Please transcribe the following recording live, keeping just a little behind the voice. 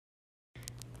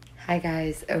Hi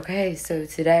guys. Okay, so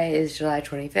today is July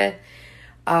 25th.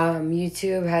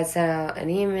 YouTube had sent out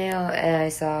an email, and I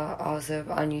saw also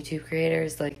on YouTube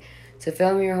creators to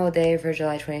film your whole day for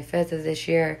July 25th of this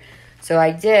year. So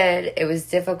I did. It was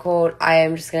difficult. I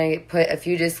am just going to put a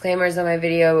few disclaimers on my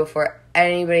video before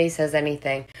anybody says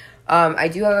anything. I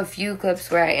do have a few clips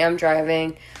where I am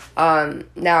driving.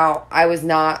 Now, I was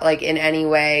not in any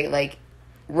way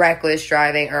reckless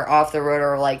driving or off the road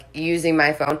or using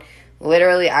my phone.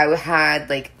 Literally, I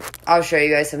had, I'll show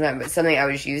you guys sometime, but something I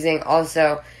was using.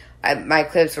 Also, my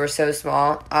clips were so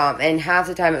small, and half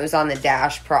the time it was on the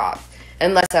dash prop,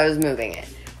 unless I was moving it.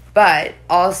 But,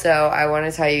 also, I want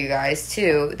to tell you guys,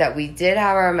 too, that we did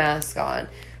have our mask on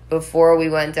before we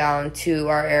went down to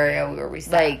our area where we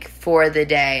stopped, for the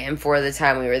day and for the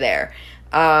time we were there.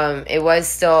 It was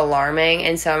still alarming.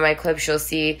 In some of my clips, you'll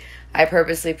see I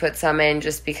purposely put some in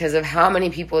just because of how many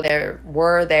people there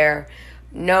were there.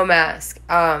 No mask.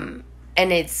 And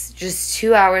it's just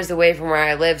 2 hours away from where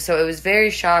I live, so it was very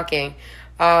shocking.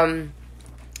 But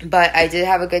I did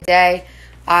have a good day.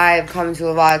 I've come to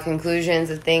a lot of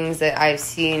conclusions of things that I've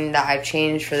seen that I've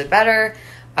changed for the better,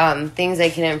 things I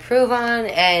can improve on,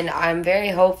 and I'm very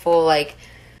hopeful,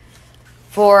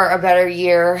 for a better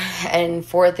year and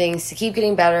for things to keep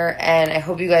getting better, and I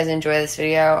hope you guys enjoy this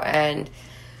video. And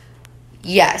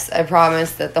yes, I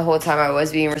promise that the whole time I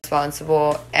was being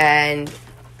responsible, and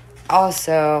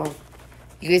also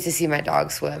you get to see my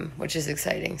dog swim, which is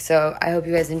exciting. So I hope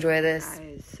you guys enjoy this.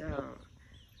 Guys, so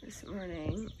this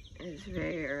morning is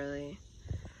very early.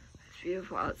 It's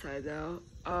beautiful outside though.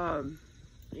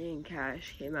 Me and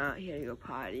Cash came out. He had to go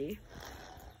potty.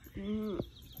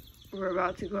 We're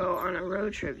about to go on a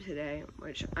road trip today,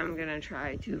 which I'm gonna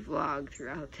try to vlog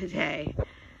throughout the day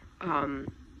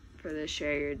for the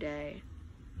Share Your Day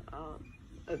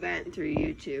event through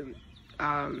YouTube.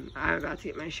 I'm about to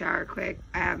get my shower quick.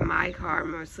 I have my car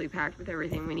mostly packed with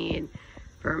everything we need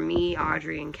for me,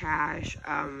 Audrey, and Cash.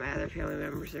 My other family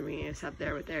members are meeting us up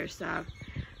there with their stuff.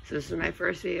 So this is my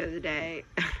first video of the day.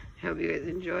 Hope you guys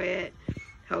enjoy it.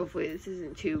 Hopefully this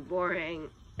isn't too boring.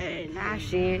 And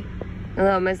Cashy,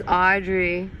 hello, Miss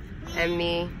Audrey, and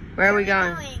me. Where are we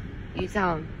going? You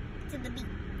tell them. To the beach.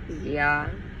 Yeah.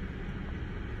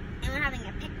 And we're having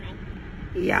a picnic.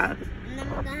 Yeah. And then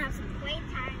we're gonna have some great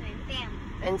time and family.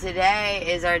 And today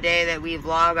is our day that we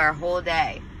vlog our whole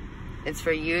day. It's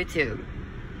for YouTube.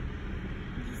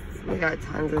 We got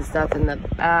tons of stuff in the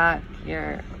back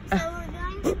here. So we're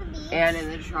going to the beach. And in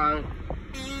the trunk.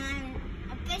 And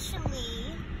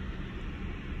officially,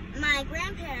 my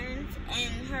grandparents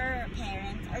and her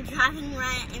parents are driving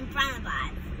right in front of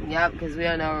us. Yep, because we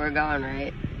don't know where we're going,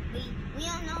 right? We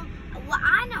don't know. Well,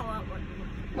 I know what we're doing.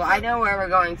 Well, I know where we're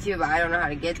going too, but I don't know how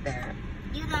to get there.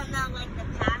 You don't know, the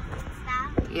path and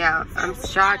stuff? Yeah, So I'm we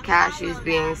shocked gotta Cashew's follow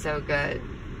being that. so good.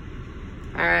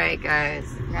 Alright, guys.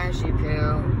 Cashew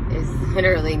Poo is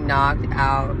literally knocked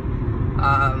out.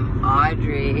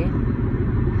 Audrey.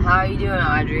 How are you doing,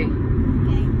 Audrey?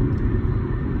 Okay.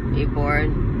 You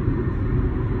bored?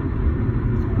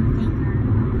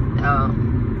 Oh,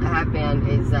 the headband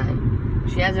is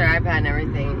she has her iPad and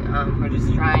everything. We're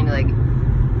just trying to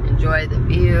enjoy the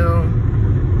view.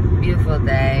 Beautiful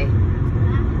day.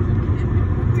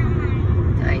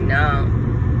 I know.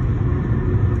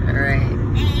 Alright.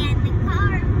 And the car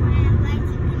ran away,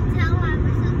 so you can tell why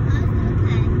we're so close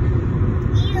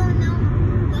because we don't know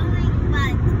where we're going,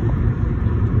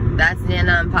 but That's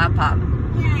Nana and Pop Pop.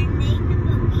 yeah, and they know,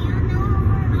 but we don't know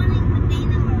where we're going, but they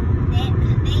know because they've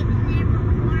been there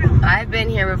before. I've been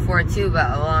here before too,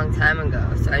 but a long time ago,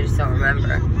 so I just don't remember. We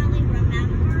don't really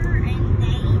remember, and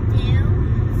they do,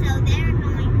 so they're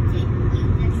going to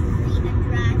use the street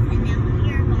address, and then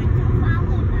we're going to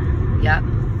follow them. Yep.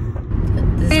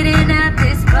 Sitting at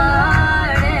this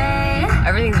party,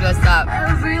 Everything's messed up.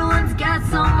 everyone's got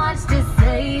so much to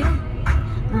say.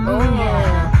 Oh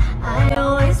yeah. I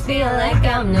always feel like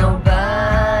I'm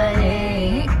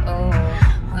nobody. Oh.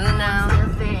 Well now.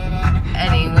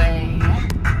 Anyway.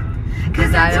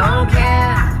 Cause I don't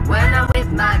care when I'm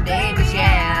with my babies,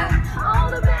 yeah. All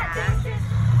the bad things.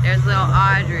 There's little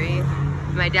Audrey.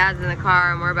 My dad's in the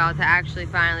car and we're about to actually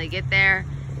finally get there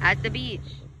at the beach.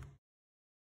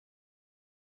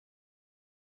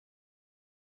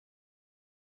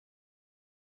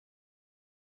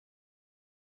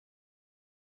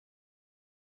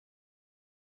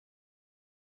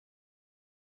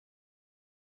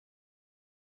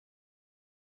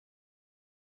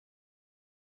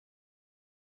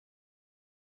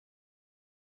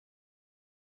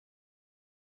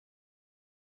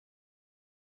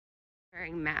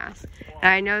 Wearing masks.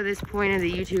 And I know this point of the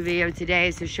YouTube video today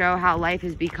is to show how life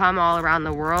has become all around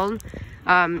the world.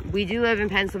 We do live in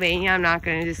Pennsylvania. I'm not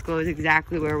going to disclose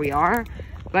exactly where we are,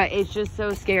 but it's just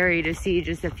so scary to see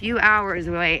just a few hours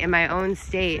away in my own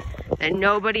state that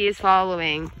nobody is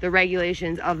following the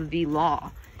regulations of the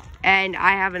law. And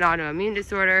I have an autoimmune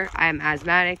disorder. I'm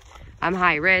asthmatic. I'm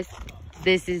high risk.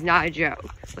 This is not a joke.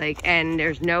 Like, and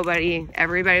there's nobody,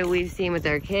 everybody we've seen with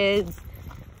their kids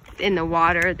in the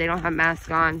water, they don't have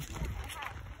masks on.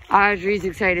 Audrey's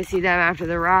excited to see them after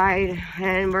the ride,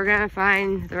 and we're gonna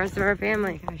find the rest of our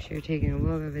family. Gosh, you're taking a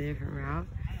little bit of a different route.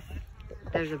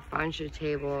 There's a bunch of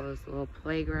tables, a little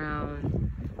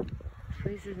playground. This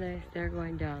place is nice. They're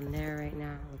going down there right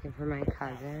now, looking for my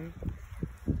cousin.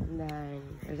 And then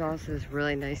there's also this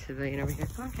really nice pavilion over here.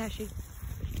 Come on, Kashi.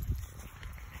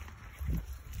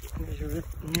 And there's a really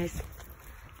nice,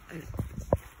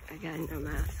 again, no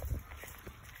mask.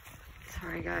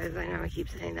 Sorry guys, I know I keep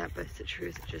saying that, but it's the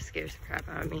truth. It just scares the crap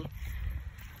out of me.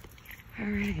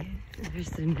 Alright, there's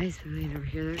the nice pavilion over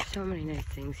here. There's so many nice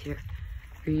things here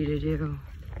for you to do.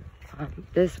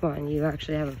 This one, you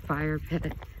actually have a fire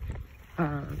pit,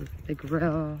 the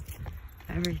grill,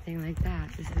 everything like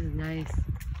that. This is nice.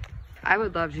 I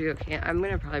would love to go camp. I'm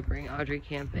gonna probably bring Audrey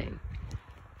camping.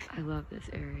 I love this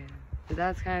area. But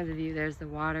that's kind of the view. There's the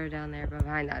water down there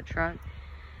behind that truck.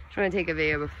 Just want to take a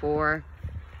video before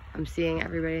I'm seeing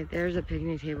everybody. There's a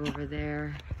picnic table over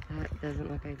there. That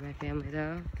doesn't look like my family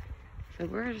though. So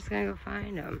we're just gonna go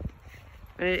find them.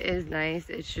 But it is nice.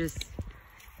 It's just,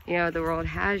 you know, the world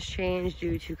has changed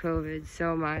due to COVID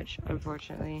so much,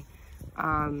 unfortunately.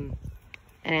 And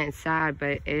it's sad,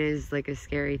 but it is like a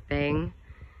scary thing.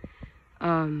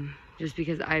 Just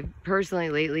because I've personally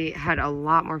lately had a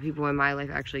lot more people in my life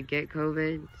actually get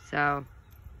COVID. So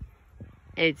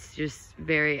it's just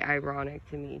very ironic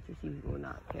to me to see people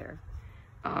not care.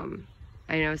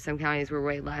 I know some counties were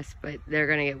way less, but they're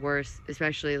gonna get worse,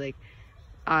 especially like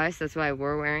us. That's why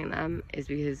we're wearing them, is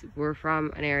because we're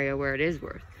from an area where it is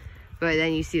worse. But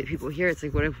then you see the people here, it's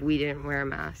like, what if we didn't wear a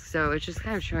mask? So it's just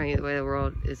kind of showing you the way the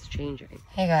world is changing.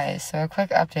 Hey guys, so a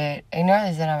quick update. Ignore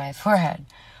the zit on my forehead.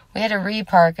 We had to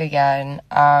repark again,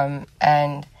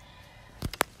 and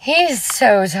he's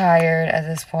so tired at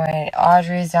this point.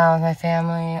 Audrey's down with my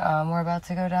family. We're about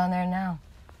to go down there now.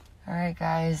 Alright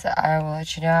guys, I will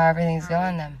let you know how everything's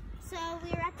going then. So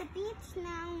we're at the beach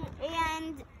now,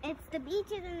 and the beach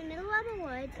is in the middle of the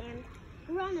woods, and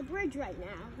we're on the bridge right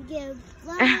now. We get a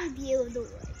lovely view of the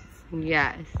woods.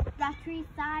 Yes. The trees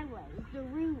sideways, the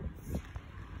roots.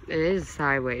 It is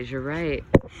sideways, you're right.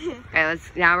 Alright,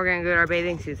 now we're gonna go to our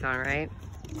bathing suits on, right?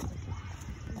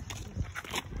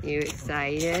 You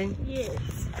excited?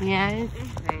 Yes. Yes?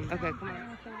 Okay, come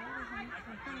on.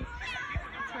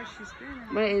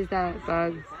 What is that,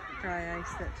 bug? Dry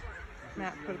ice that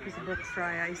Matt put a piece of Brooks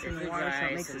dry ice in the water so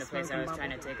it makes it the smoke place and I was bubble.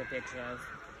 trying to take a picture of.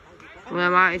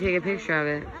 Well, why don't you take a picture of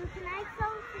it? Can I go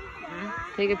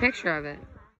see Take a picture of it.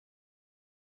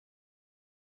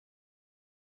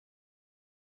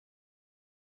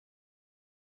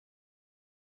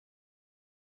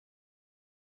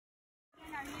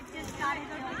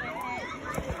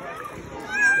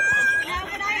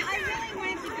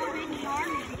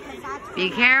 Be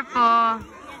careful. My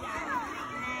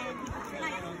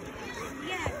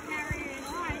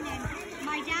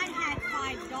dad had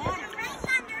 5 daughters.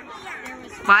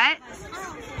 What?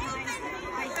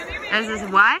 This is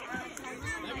what?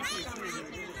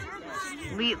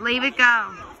 Leave it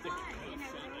go.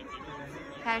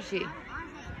 Kashi.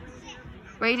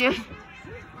 What are you doing?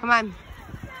 Come on.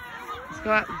 Let's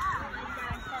go up.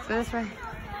 Let's go this way.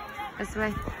 This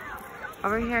way.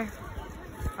 Over here.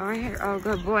 Over here. Oh,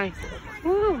 good boy.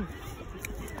 Woo.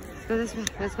 Let's go this way.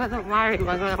 Let's go in the water. You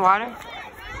want to go in the water?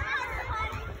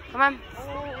 Come on.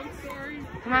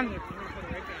 Come on.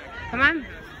 Come on.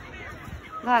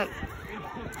 Look.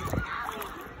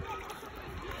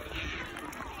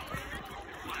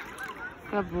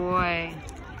 Good boy.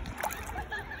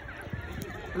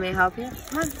 Let me help you?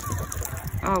 Come on.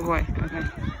 Oh boy. Okay.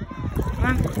 Come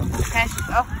on. Cash.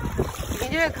 Oh. You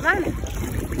can do it. Come on.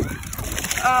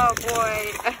 Oh boy.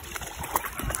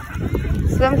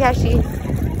 Swim, Kashi.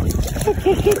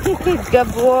 Good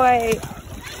boy.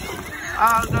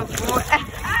 Oh, good boy.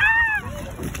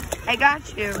 I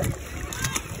got you.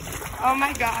 Oh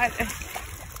my God.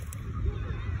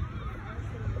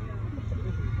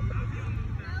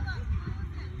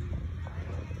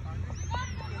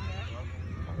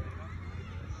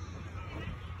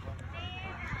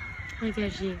 Look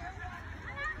at you.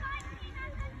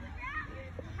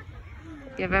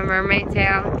 You have a mermaid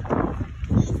tail?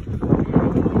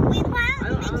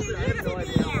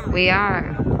 We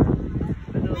are.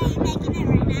 Making it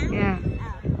right now? Yeah.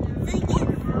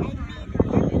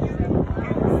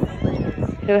 Oh. So yes,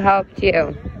 Who helped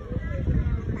you?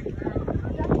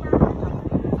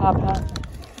 Papa.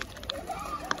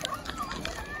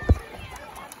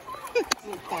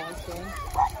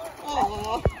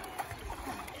 Aww.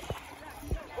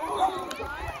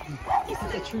 It's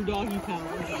a true doggy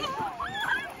power.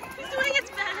 He's doing his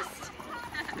best.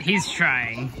 He's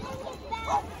trying. He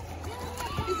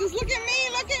says, look at me,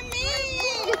 look at me.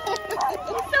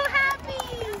 He's so happy.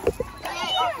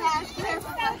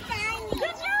 Good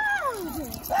job.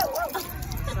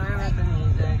 Sorry about the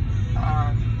music.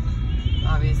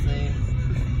 Obviously,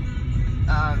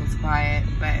 it's quiet,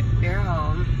 but we're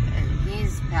home, and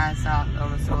he's passed out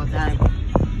almost the whole time.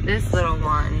 This little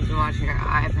one is watching her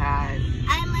iPad.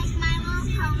 I like My Little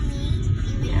Pony,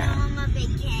 even though I'm a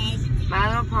big kid. My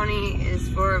Little Pony is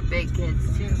for big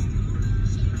kids too.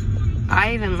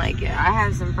 I even like it. I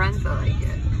have some friends that like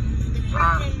it. The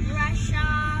Brooklyn Brush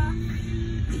Off.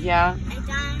 Yeah. I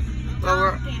done the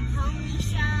Well, Dog and Pony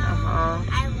Show. Uh-huh.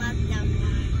 I love them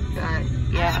ones. Good.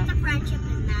 I Yeah. like the Friendship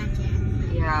and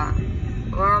Magic. Yeah.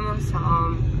 We're almost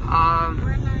home.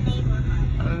 We're in the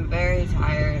neighborhood. I'm very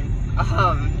tired.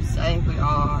 So I think we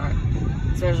all are.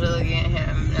 Especially looking at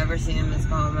him. Never seen him this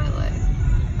calm in my life.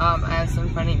 I have some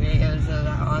funny videos of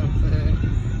that on food.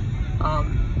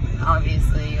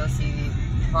 Obviously you'll see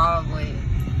probably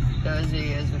those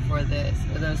videos before this,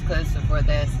 or those clips before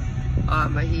this.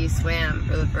 But he swam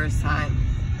for the first time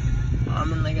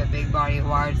in like a big body of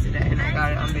water today, and I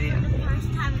got it on video.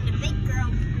 First time in the big girl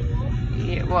pool.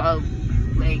 Yeah, well,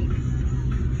 like,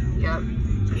 yep,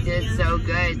 you did so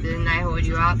good. Didn't I hold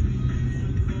you up?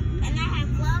 And I have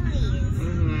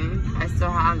floaties. I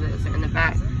still have those. They're in the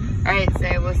back. Alright,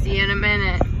 so we'll see you in a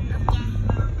minute.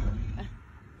 Okay.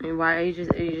 I mean, why are you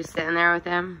just sitting there with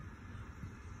them?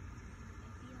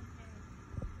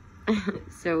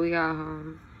 So we got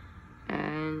home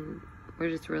and we're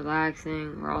just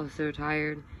relaxing. We're all so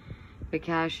tired. But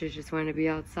Cash just wanted to be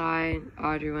outside.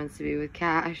 Audrey wants to be with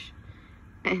Cash.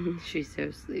 And she's so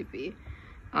sleepy.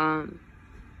 I'll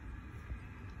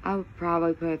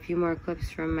probably put a few more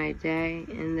clips from my day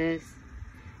in this.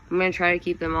 I'm going to try to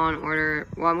keep them all in order.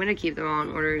 Well, I'm going to keep them all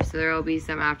in order, so there will be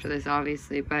some after this,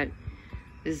 obviously, but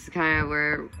this is kind of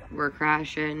where we're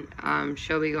crashing.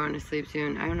 She'll be going to sleep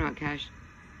soon. I don't know what Cash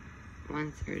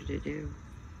wants her to do.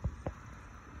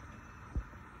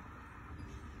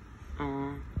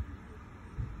 Aw.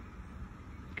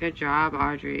 Good job,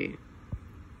 Audrey.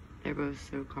 They're both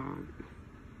so calm.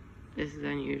 This is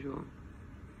unusual.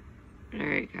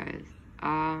 Alright, guys.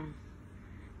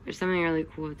 There's something really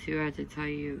cool too I had to tell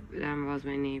you that involves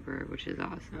my neighbor, which is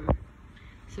awesome.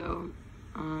 So,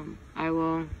 I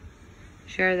will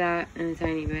share that in a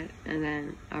tiny bit, and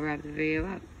then I'll wrap the video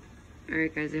up.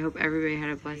 Alright guys, I hope everybody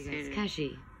had a blessed day.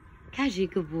 Kashi,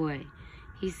 good boy.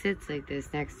 He sits like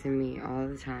this next to me all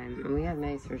the time, and we have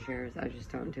nicer chairs. I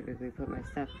just don't typically put my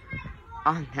stuff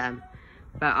on them.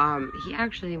 But, he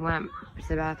actually went to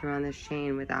the bathroom on this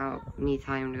chain without me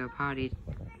telling him to go potty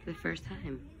for the first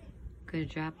time. Good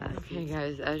job, Buffy. Okay,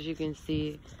 guys, as you can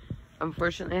see,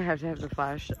 unfortunately, I have to have the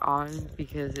flash on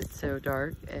because it's so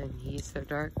dark and he's so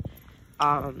dark.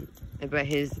 But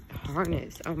his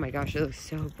harness, oh my gosh, it looks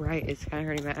so bright. It's kind of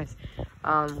hurting my eyes.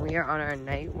 We are on our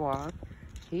night walk.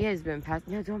 He has been passed.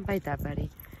 No, don't bite that, buddy.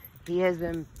 He has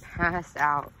been passed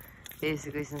out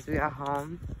basically since we got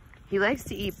home. He likes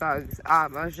to eat bugs. I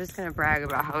was just gonna brag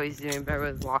about how he's doing better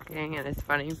with walking, and it's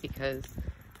funny because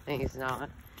I think he's not.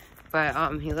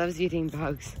 But he loves eating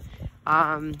bugs.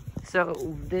 So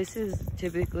this is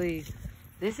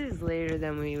later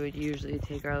than we would usually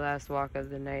take our last walk of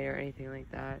the night or anything like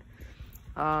that.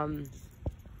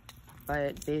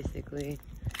 But basically,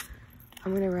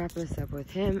 I'm gonna wrap this up with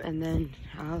him, and then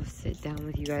I'll sit down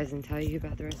with you guys and tell you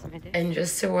about the rest of my day. And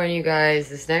just to warn you guys,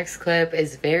 this next clip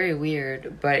is very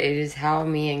weird, but it is how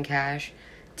me and Cash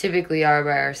typically are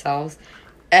by ourselves.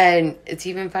 And it's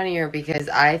even funnier because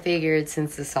I figured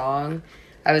since the song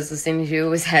I was listening to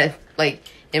was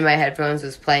in my headphones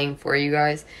was playing for you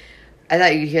guys, I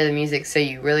thought you'd hear the music, so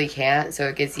you really can't, so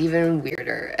it gets even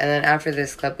weirder. And then after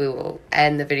this clip, we will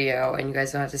end the video, and you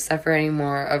guys don't have to suffer any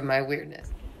more of my weirdness.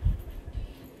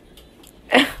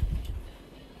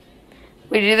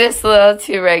 We do this a little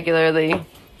too regularly.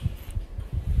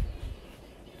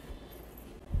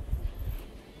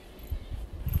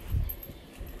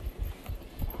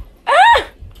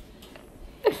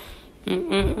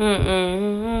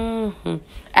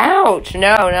 Ouch!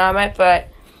 No, not my foot.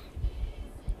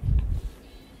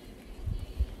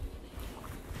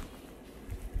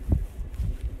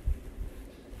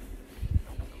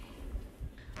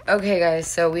 Okay guys,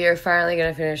 so we are finally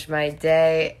going to finish my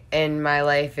day in my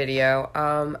life video.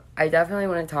 I definitely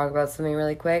want to talk about something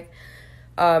really quick.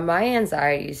 My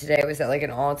anxiety today was at like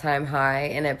an all-time high,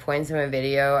 and at points in my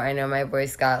video, I know my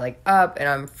voice got like up, and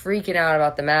I'm freaking out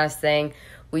about the mask thing.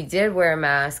 We did wear a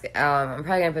mask. I'm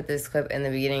probably gonna put this clip in the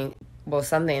beginning, well,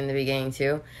 something in the beginning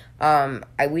too.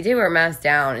 We did wear a mask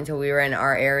down until we were in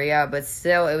our area, but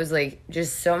still, it was like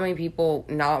just so many people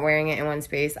not wearing it in one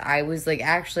space. I was like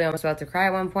actually almost about to cry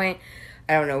at one point.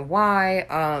 I don't know why.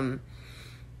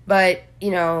 But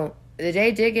you know, the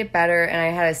day did get better, and I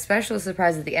had a special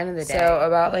surprise at the end of the day. So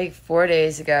about like 4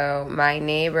 days ago, my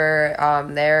neighbor,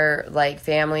 their like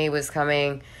family was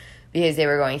coming because they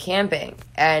were going camping,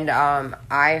 and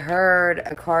I heard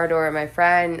a car door. My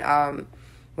friend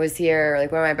was here,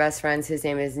 like one of my best friends. His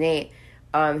name is Nate.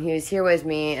 He was here with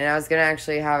me, and I was gonna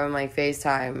actually have him like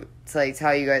FaceTime to like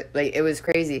tell you guys. Like, it was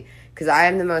crazy. Because I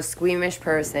am the most squeamish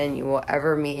person you will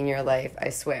ever meet in your life, I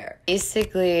swear.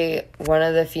 Basically, one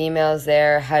of the females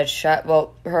there had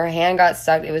her hand got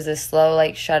stuck. It was a slow,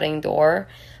 like, shutting door.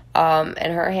 And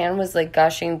her hand was, like,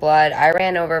 gushing blood. I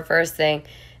ran over first thing,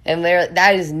 and literally,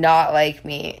 that is not like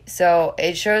me. So,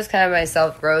 it shows kind of my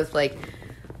self-growth. Like,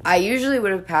 I usually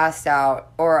would have passed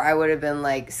out, or I would have been,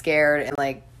 like, scared and,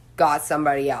 like, got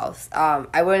somebody else.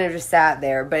 I wouldn't have just sat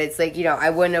there, but it's like, you know, I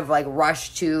wouldn't have, like,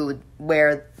 rushed to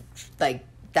where like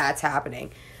that's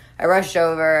happening. I rushed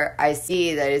over. I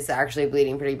see that it's actually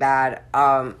bleeding pretty bad.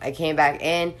 I came back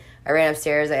in. I ran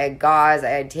upstairs. I had gauze. I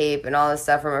had tape and all this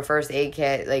stuff from a first aid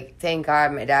kit. Like, thank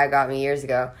God my dad got me years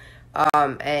ago.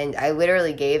 And I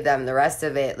literally gave them the rest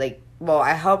of it. Like, well,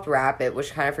 I helped wrap it,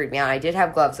 which kind of freaked me out. I did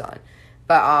have gloves on,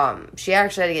 but she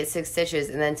actually had to get 6 stitches.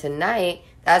 And then tonight,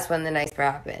 that's when the night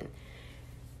happened.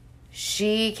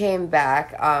 She came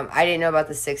back. I didn't know about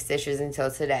the 6 stitches until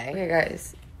today. Okay,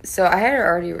 guys. So I had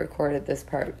already recorded this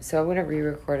part, so I'm going to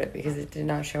re-record it because it did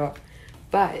not show up.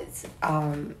 But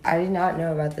I did not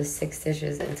know about the 6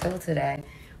 stitches until today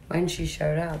when she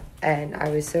showed up, and I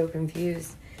was so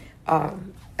confused.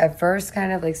 At first,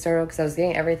 kind of like startled because I was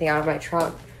getting everything out of my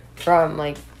trunk from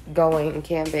like going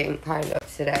camping kind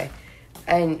of today.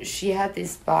 And she had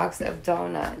this box of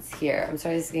donuts here. I'm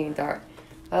sorry, this is getting dark.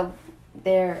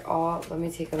 They're all, let me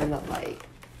take them in the light.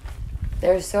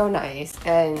 They're so nice.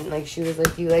 And, like, she was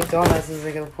like, do you like donuts? I was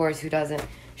like, of course, who doesn't?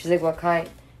 She's like, what kind?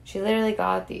 She literally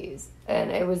got these.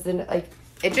 And it was,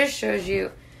 it just shows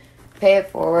you pay it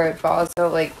forward. But also,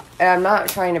 like, and I'm not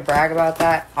trying to brag about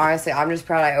that. Honestly, I'm just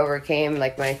proud I overcame,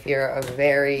 like, my fear of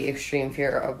very extreme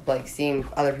fear of, like, seeing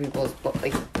other people's,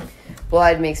 like,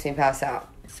 blood makes me pass out.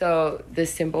 So, the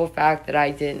simple fact that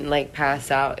I didn't, like, pass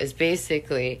out is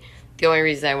basically the only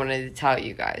reason I wanted to tell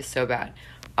you guys so bad.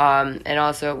 And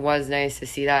also, it was nice to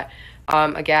see that.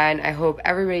 Again, I hope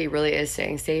everybody really is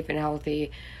staying safe and healthy,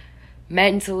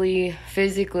 mentally,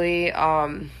 physically.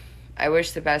 I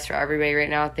wish the best for everybody right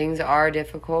now. Things are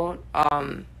difficult.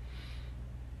 I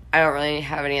don't really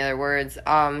have any other words.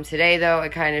 Today, though,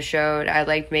 it kind of showed. I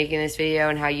liked making this video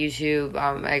and how YouTube,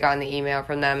 I got an email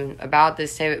from them about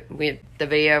this the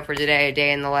video for today, a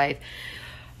day in the life.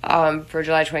 For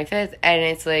July 25th, and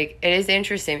it's like, it is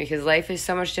interesting because life is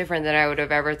so much different than I would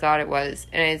have ever thought it was,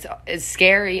 and it's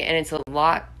scary, and it's a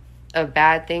lot of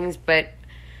bad things, but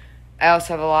I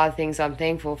also have a lot of things I'm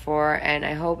thankful for, and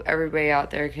I hope everybody out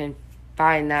there can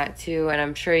find that too, and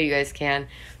I'm sure you guys can.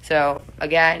 So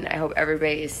again, I hope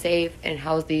everybody is safe and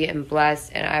healthy and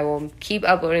blessed, and I will keep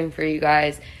uploading for you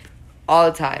guys all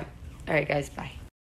the time. Alright guys, bye.